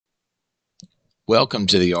Welcome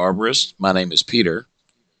to the Arborist. My name is Peter.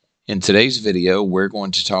 In today's video, we're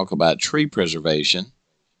going to talk about tree preservation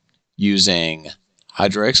using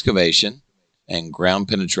hydro-excavation and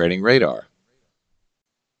ground-penetrating radar.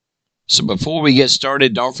 So before we get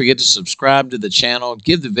started, don't forget to subscribe to the channel,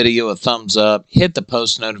 give the video a thumbs up, hit the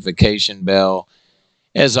post notification bell.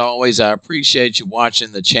 As always, I appreciate you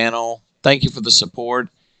watching the channel. Thank you for the support,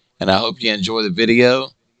 and I hope you enjoy the video.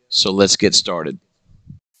 So let's get started.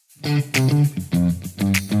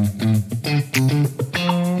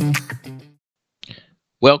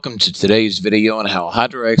 Welcome to today's video on how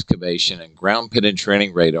hydro-excavation and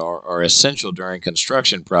ground-penetrating radar are essential during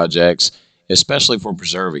construction projects, especially for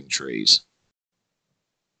preserving trees.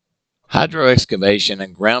 Hydro-excavation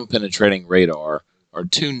and ground-penetrating radar are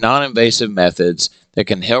two non-invasive methods that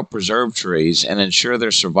can help preserve trees and ensure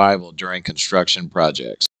their survival during construction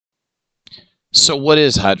projects. So what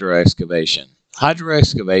is hydro-excavation?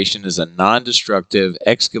 Hydro-excavation is a non-destructive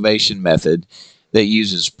excavation method that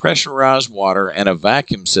uses pressurized water and a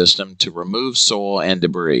vacuum system to remove soil and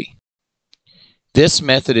debris. This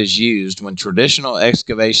method is used when traditional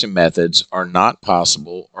excavation methods are not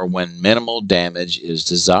possible or when minimal damage is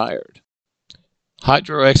desired.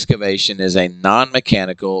 Hydro-excavation is a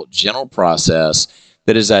non-mechanical, gentle process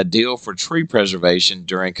that is ideal for tree preservation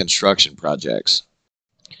during construction projects.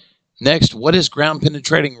 Next, what is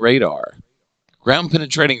ground-penetrating radar?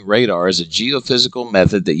 Ground-penetrating radar is a geophysical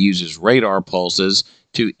method that uses radar pulses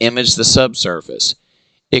to image the subsurface.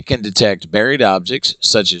 It can detect buried objects,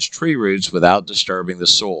 such as tree roots, without disturbing the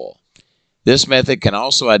soil. This method can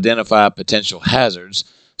also identify potential hazards,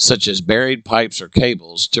 such as buried pipes or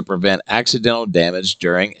cables, to prevent accidental damage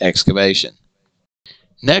during excavation.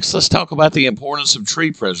 Next, let's talk about the importance of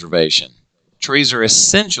tree preservation. Trees are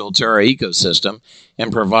essential to our ecosystem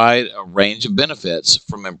and provide a range of benefits,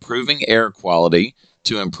 from improving air quality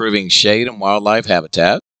to improving shade and wildlife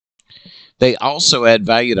habitat. They also add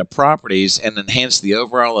value to properties and enhance the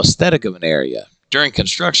overall aesthetic of an area. During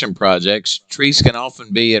construction projects, trees can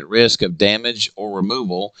often be at risk of damage or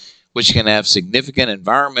removal, which can have significant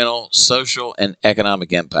environmental, social, and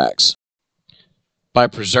economic impacts. By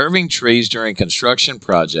preserving trees during construction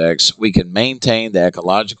projects, we can maintain the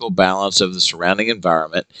ecological balance of the surrounding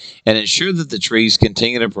environment and ensure that the trees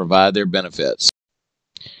continue to provide their benefits.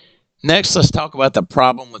 Next, let's talk about the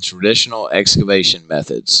problem with traditional excavation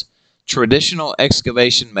methods. Traditional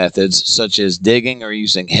excavation methods, such as digging or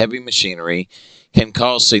using heavy machinery, can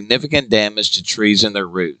cause significant damage to trees and their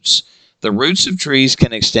roots. The roots of trees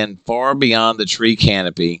can extend far beyond the tree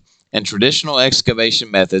canopy, and traditional excavation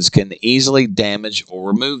methods can easily damage or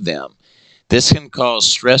remove them. This can cause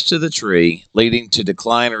stress to the tree, leading to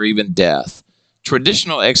decline or even death.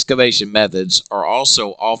 Traditional excavation methods are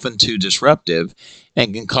also often too disruptive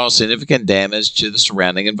and can cause significant damage to the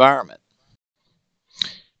surrounding environment.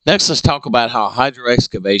 Next, let's talk about how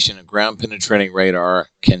hydro-excavation and ground-penetrating radar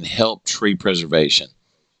can help tree preservation.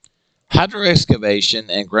 Hydro-excavation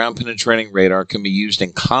and ground-penetrating radar can be used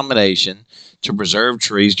in combination to preserve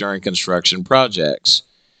trees during construction projects.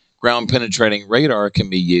 Ground-penetrating radar can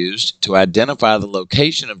be used to identify the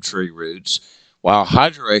location of tree roots, while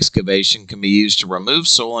hydro-excavation can be used to remove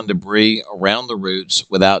soil and debris around the roots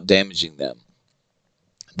without damaging them.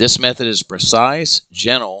 This method is precise,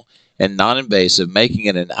 gentle, and non-invasive, making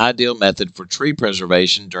it an ideal method for tree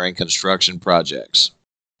preservation during construction projects.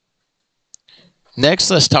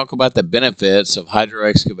 Next, let's talk about the benefits of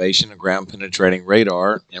hydro-excavation and ground-penetrating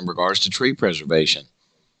radar in regards to tree preservation.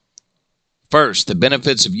 First, the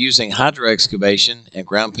benefits of using hydro-excavation and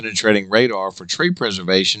ground-penetrating radar for tree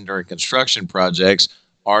preservation during construction projects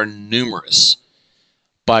are numerous.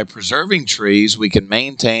 By preserving trees, we can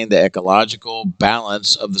maintain the ecological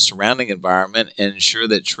balance of the surrounding environment and ensure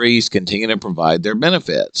that trees continue to provide their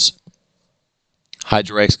benefits.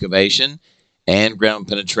 Hydro-excavation and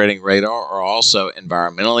ground-penetrating radar are also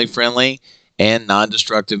environmentally friendly and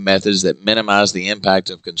non-destructive methods that minimize the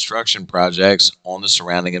impact of construction projects on the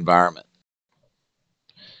surrounding environment.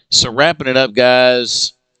 So wrapping it up,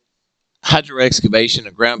 guys, hydro-excavation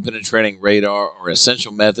and ground-penetrating radar are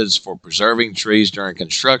essential methods for preserving trees during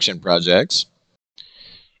construction projects.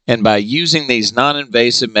 And by using these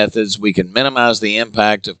non-invasive methods, we can minimize the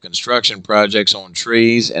impact of construction projects on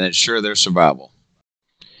trees and ensure their survival.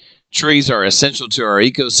 Trees are essential to our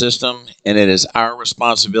ecosystem, and it is our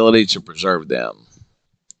responsibility to preserve them.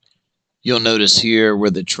 You'll notice here where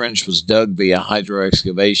the trench was dug via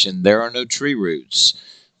hydro-excavation, there are no tree roots.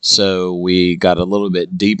 So we got a little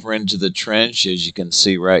bit deeper into the trench, as you can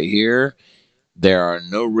see right here. There are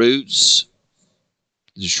no roots.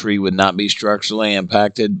 The tree would not be structurally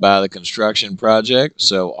impacted by the construction project,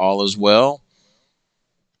 so all is well.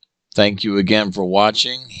 Thank you again for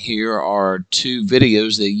watching. Here are 2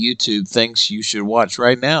 videos that YouTube thinks you should watch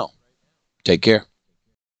right now. Take care.